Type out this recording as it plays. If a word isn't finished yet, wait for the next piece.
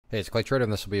Hey, it's Clay Trader,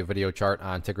 and this will be a video chart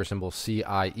on ticker symbol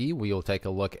CIE. We will take a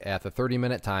look at the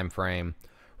 30-minute time frame.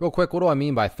 Real quick, what do I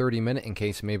mean by 30-minute in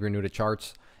case maybe you're new to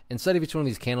charts? Instead of each one of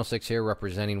these candlesticks here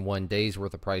representing 1 day's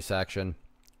worth of price action,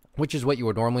 which is what you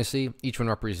would normally see, each one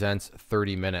represents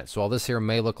 30 minutes. So while this here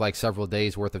may look like several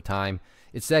days worth of time,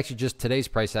 it's actually just today's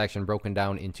price action broken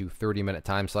down into 30-minute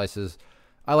time slices.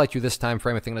 I like you this time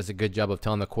frame. I think it does a good job of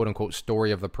telling the quote-unquote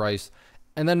story of the price,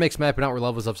 and then makes mapping out where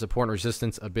levels of support and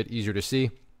resistance a bit easier to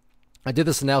see. I did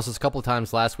this analysis a couple of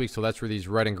times last week, so that's where these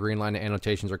red and green line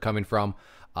annotations are coming from.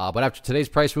 But after today's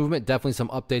price movement, definitely some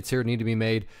updates here need to be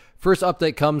made. First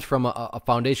update comes from a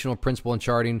foundational principle in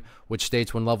charting, which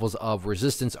states when levels of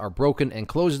resistance are broken and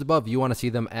closed above, you want to see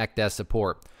them act as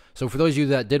support. So for those of you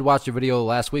that did watch the video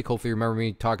last week, hopefully you remember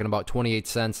me talking about 28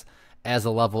 cents as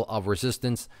a level of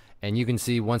resistance. And you can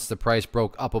see once the price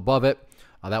broke up above it,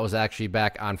 that was actually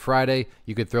back on Friday.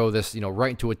 You could throw this, right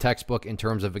into a textbook in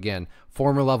terms of, again,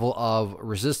 former level of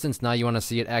resistance. Now you want to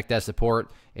see it act as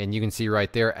support, and you can see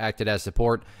right there, acted as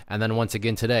support. And then once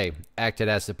again today, acted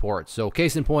as support. So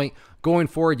case in point, going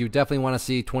forward, you definitely want to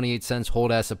see 28 cents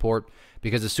hold as support,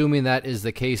 because assuming that is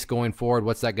the case going forward,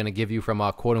 what's that going to give you from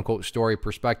a quote-unquote story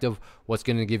perspective? What's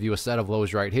going to give you a set of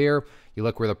lows right here? You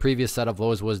look where the previous set of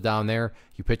lows was down there.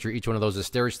 You picture each one of those as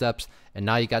stair steps, and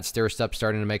now you got stair steps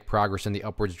starting to make progress in the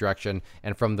upwards direction.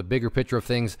 And from the bigger picture of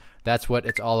things, that's what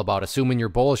it's all about. Assuming you're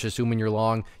bullish, assuming you're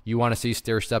long, you want to see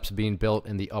stair steps being built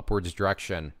in the upwards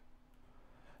direction.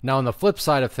 Now, on the flip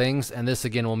side of things, and this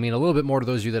again will mean a little bit more to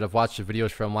those of you that have watched the videos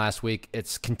from last week,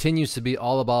 it continues to be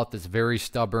all about this very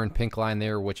stubborn pink line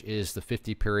there, which is the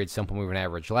 50-period simple moving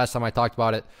average. Last time I talked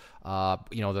about it,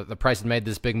 the price had made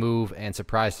this big move, and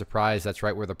surprise, surprise, that's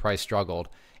right where the price struggled.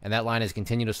 And that line has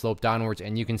continued to slope downwards,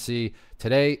 and you can see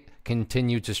today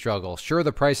continued to struggle. Sure,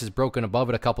 the price has broken above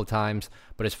it a couple times,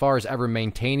 but as far as ever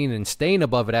maintaining and staying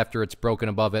above it after it's broken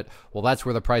above it, well, that's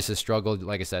where the price has struggled.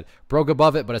 Like I said, broke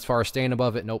above it, but as far as staying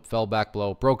above it, nope, fell back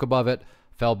below. Broke above it,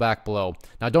 fell back below.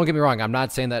 Now, don't get me wrong. I'm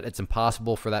not saying that it's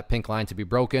impossible for that pink line to be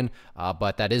broken,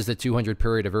 but that is the 200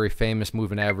 period, a very famous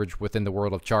moving average within the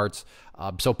world of charts.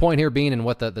 So point here being, and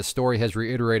what the story has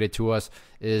reiterated to us,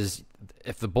 is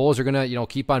if the bulls are going to,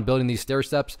 keep on building these stair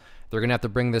steps, they're going to have to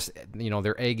bring this,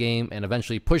 their A game and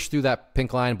eventually push through that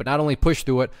pink line, but not only push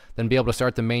through it, then be able to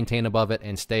start to maintain above it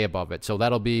and stay above it. So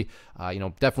that'll be,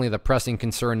 definitely the pressing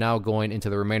concern now going into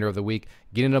the remainder of the week,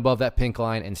 getting above that pink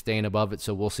line and staying above it.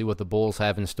 So we'll see what the bulls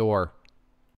have in store.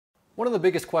 One of the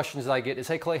biggest questions that I get is,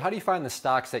 hey Clay, how do you find the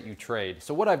stocks that you trade?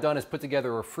 So what I've done is put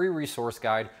together a free resource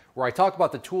guide where I talk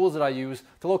about the tools that I use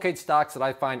to locate stocks that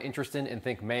I find interesting and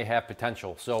think may have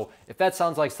potential. So if that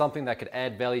sounds like something that could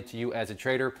add value to you as a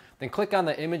trader, then click on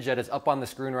the image that is up on the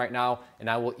screen right now, and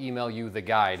I will email you the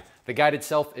guide. The guide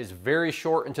itself is very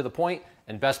short and to the point,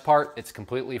 and best part, it's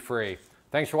completely free.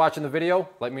 Thanks for watching the video.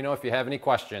 Let me know if you have any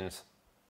questions.